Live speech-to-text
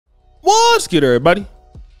What's good, everybody?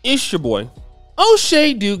 It's your boy,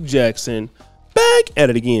 O'Shea Duke Jackson, back at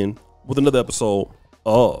it again with another episode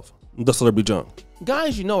of The Celebrity Junk.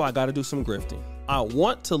 Guys, you know I gotta do some grifting. I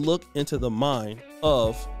want to look into the mind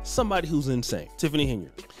of somebody who's insane, Tiffany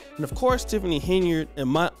Henyard. And of course, Tiffany Henyard, in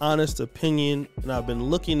my honest opinion, and I've been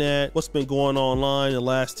looking at what's been going on online the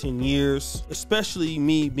last 10 years, especially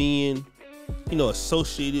me being,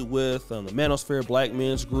 associated with the Manosphere Black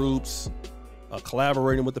men's groups,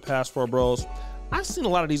 collaborating with the Passport Bros. I've seen a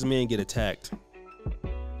lot of these men get attacked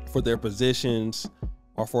for their positions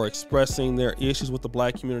or for expressing their issues with the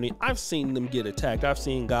black community. I've seen them get attacked. I've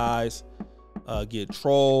seen guys get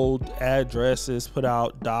trolled, addresses put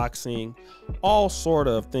out, doxing, all sort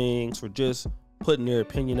of things for just putting their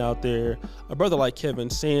opinion out there. A brother like Kevin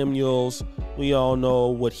Samuels, we all know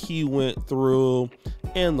what he went through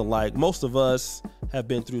and the like. Most of us have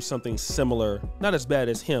been through something similar, not as bad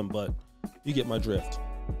as him, but you get my drift.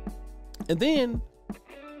 And then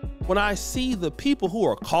when I see the people who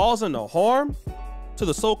are causing the harm to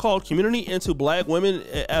the so-called community and to black women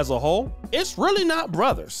as a whole, it's really not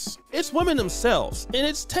brothers. It's women themselves. And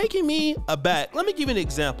it's taking me aback. Let me give you an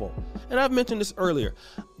example. And I've mentioned this earlier.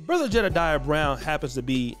 Brother Jedediah Brown happens to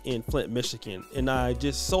be in Flint, Michigan. And I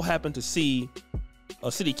just so happened to see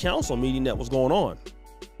a city council meeting that was going on.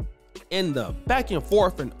 And the back and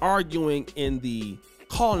forth and arguing in the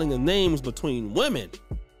calling of names between women,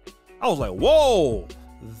 I was like, whoa,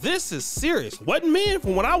 this is serious. Wasn't men?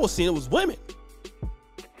 From what I was seeing, it was women.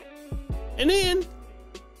 And then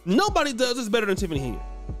nobody does this better than Tiffany Henyard.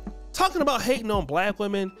 Talking about hating on black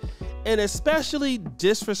women and especially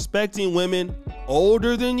disrespecting women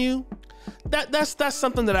older than you. That's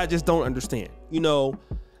something that I just don't understand.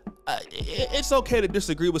 It's okay to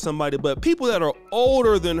disagree with somebody, but people that are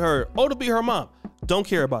older than her, older be her mom, don't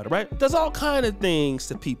care about it, right? Does all kind of things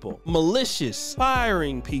to people. Malicious,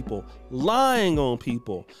 firing people, lying on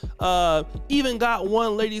people. Even got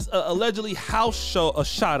one lady's allegedly house show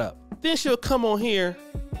shot up. Then she'll come on here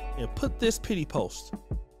and put this pity post.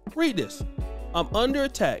 Read this. I'm under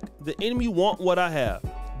attack. The enemy want what I have.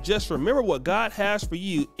 Just remember what God has for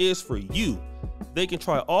you is for you. They can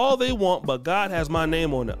try all they want, but God has my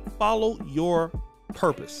name on it. Follow your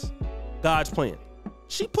purpose. God's plan.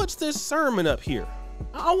 She puts this sermon up here.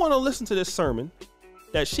 I want to listen to this sermon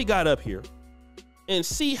that she got up here and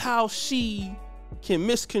see how she can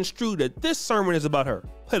misconstrue that this sermon is about her.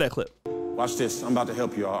 Play that clip. Watch this. I'm about to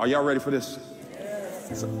help you all. Are y'all ready for this?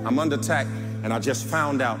 So I'm under attack, and I just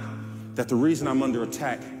found out that the reason I'm under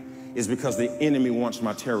attack is because the enemy wants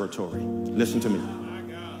my territory. Listen to me.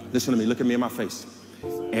 Listen to me. Look at me in my face.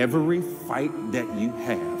 Every fight that you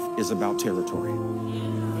have is about territory.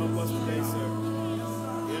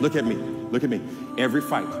 Look at me. Look at me. Every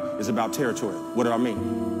fight is about territory. What do I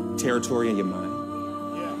mean? Territory in your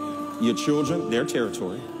mind. Your children, their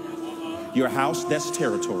territory. Your house, that's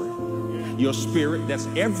territory. Your spirit, that's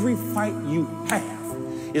every fight you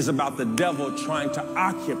have is about the devil trying to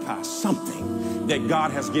occupy something that God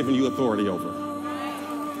has given you authority over.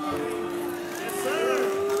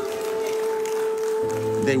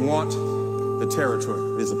 They want the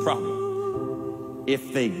territory. There's a problem.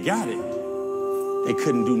 If they got it, they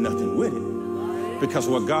couldn't do nothing with it, because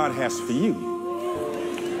what God has for you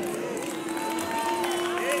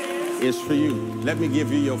is for you. Let me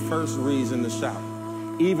give you your first reason to shout.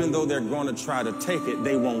 Even though they're going to try to take it,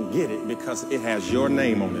 they won't get it because it has your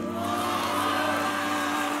name on it.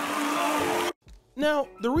 Now,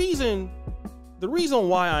 the reason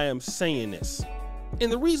why I am saying this,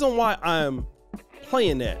 and the reason why I'm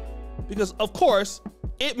playing that, because of course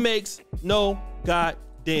it makes no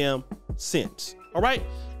goddamn sense. All right,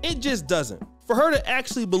 it just doesn't. For her to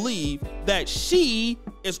actually believe that she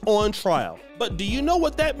is on trial. But do you know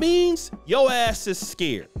what that means? Your ass is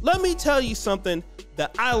scared. Let me tell you something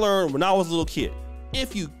that I learned when I was a little kid.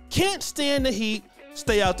 If you can't stand the heat,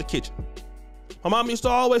 stay out the kitchen. My mom used to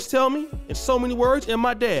always tell me in so many words, and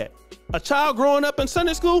my dad, a child growing up in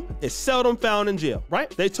Sunday school is seldom found in jail, right?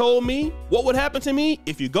 They told me what would happen to me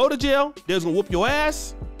if you go to jail. They're gonna whoop your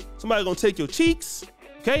ass. Somebody's gonna take your cheeks.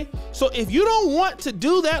 Okay, so if you don't want to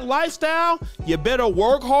do that lifestyle, you better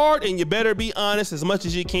work hard and you better be honest as much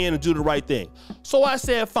as you can and do the right thing. So I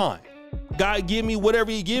said, fine. God give me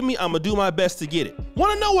whatever he give me, I'm gonna do my best to get it.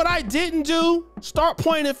 Wanna know what I didn't do? Start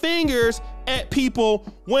pointing fingers at people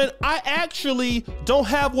when I actually don't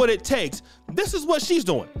have what it takes. This is what she's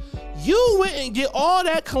doing. You went and get all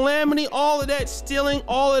that calamity, all of that stealing,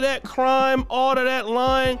 all of that crime, all of that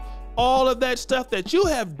lying, all of that stuff that you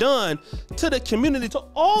have done to the community, to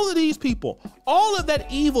all of these people, all of that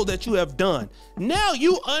evil that you have done. Now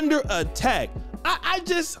you under attack.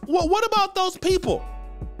 What about those people?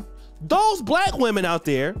 those black women out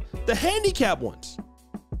there, the handicapped ones,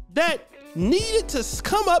 that needed to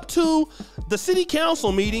come up to the city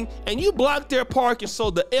council meeting, and you blocked their parking so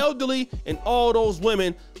the elderly and all those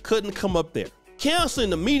women couldn't come up there. Canceling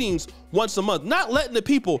the meetings once a month, not letting the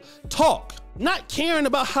people talk, not caring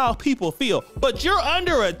about how people feel, but you're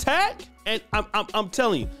under attack. And I'm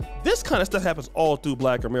telling you, this kind of stuff happens all through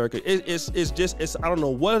Black America. It's I don't know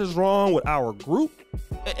what is wrong with our group.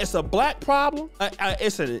 It's a black problem.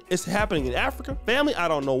 It's happening in Africa. Family, I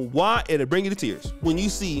don't know why. It'll bring you to tears when you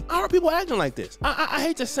see our people acting like this. I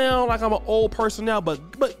hate to sound like I'm an old person now, but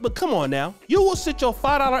come on now. You will sit your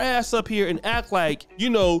 $5 ass up here and act like,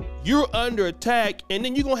 you know, you're under attack, and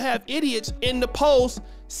then you're gonna have idiots in the post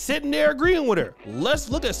sitting there agreeing with her. Let's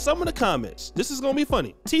look at some of the comments. This is gonna be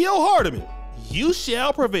funny. T.O. Hardiman, you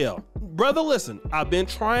shall prevail. Brother, listen, I've been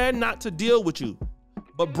trying not to deal with you,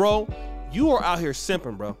 but bro, you are out here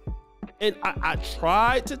simping, bro. And I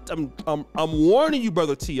tried to, I'm warning you,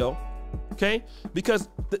 brother T.O., okay? Because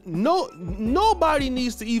nobody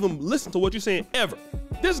needs to even listen to what you're saying ever.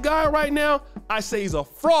 This guy right now, I say he's a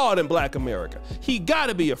fraud in Black America. He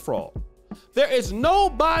gotta be a fraud. There is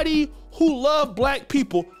nobody who love black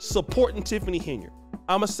people supporting Tiffany Henyard.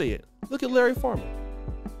 I'ma say it. Look at Larry Farmer.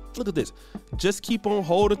 Look at this. Just keep on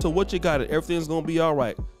holding to what you got and everything's gonna be all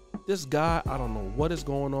right. This guy, I don't know what is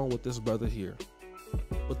going on with this brother here,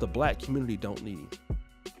 but the black community don't need him.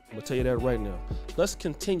 I'm gonna tell you that right now. Let's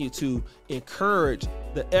continue to encourage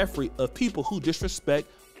the effort of people who disrespect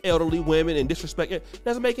elderly women and disrespect. It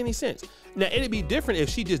doesn't make any sense. Now, it'd be different if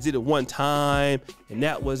she just did it one time and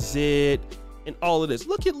that was it and all of this.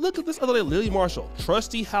 Look at this other lady, Lily Marshall.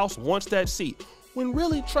 Trustee House wants that seat. When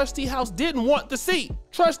really Trustee House didn't want the seat.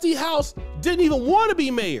 Trustee House didn't even want to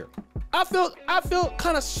be mayor. I feel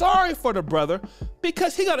kind of sorry for the brother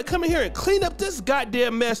because he got to come in here and clean up this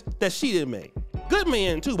goddamn mess that she didn't make. Good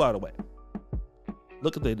man too, by the way.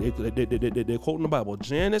 Look at they're quoting the Bible.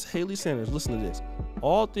 Janice Haley Sanders, listen to this.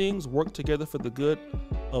 All things work together for the good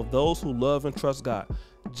of those who love and trust God.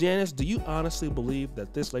 Janice, do you honestly believe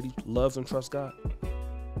that this lady loves and trusts God?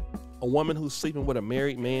 A woman who's sleeping with a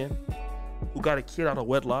married man, who got a kid out of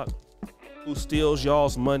wedlock, who steals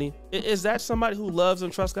y'all's money. Is that somebody who loves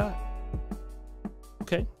and trusts God?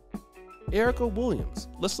 Okay. Erica Williams,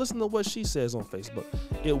 let's listen to what she says on Facebook.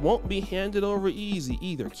 It won't be handed over easy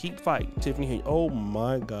either. Keep fighting. Tiffany Henyard. Oh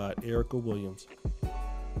my God, Erica Williams.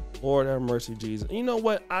 Lord have mercy, Jesus. And you know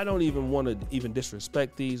what? I don't even want to even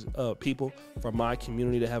disrespect these people from my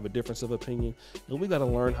community to have a difference of opinion. And we got to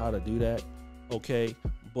learn how to do that. Okay.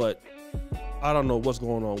 But I don't know what's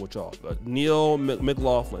going on with y'all. Neil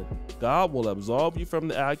McLaughlin, God will absolve you from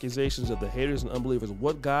the accusations of the haters and unbelievers.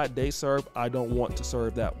 What God they serve, I don't want to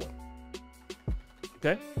serve that one.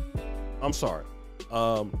 Okay? I'm sorry.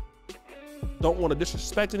 Don't want to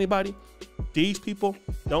disrespect anybody. These people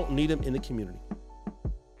don't need them in the community.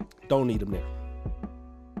 Don't need them there.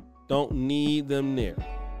 Don't need them there.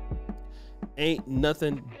 Ain't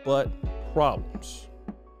nothing but problems.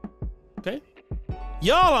 Okay?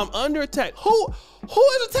 Y'all, I'm under attack. Who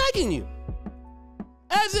is attacking you?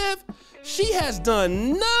 As if she has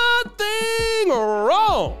done nothing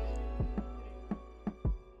wrong.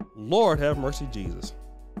 Lord have mercy, Jesus.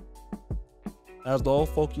 As the old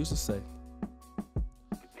folk used to say.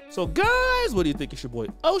 So guys, what do you think? It's your boy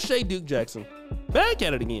O'Shea Duke Jackson back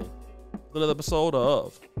at it again with another episode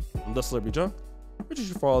of The Celebrity Junk. Make sure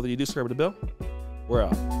you follow the subscribe to the bell. We're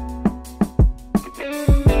out.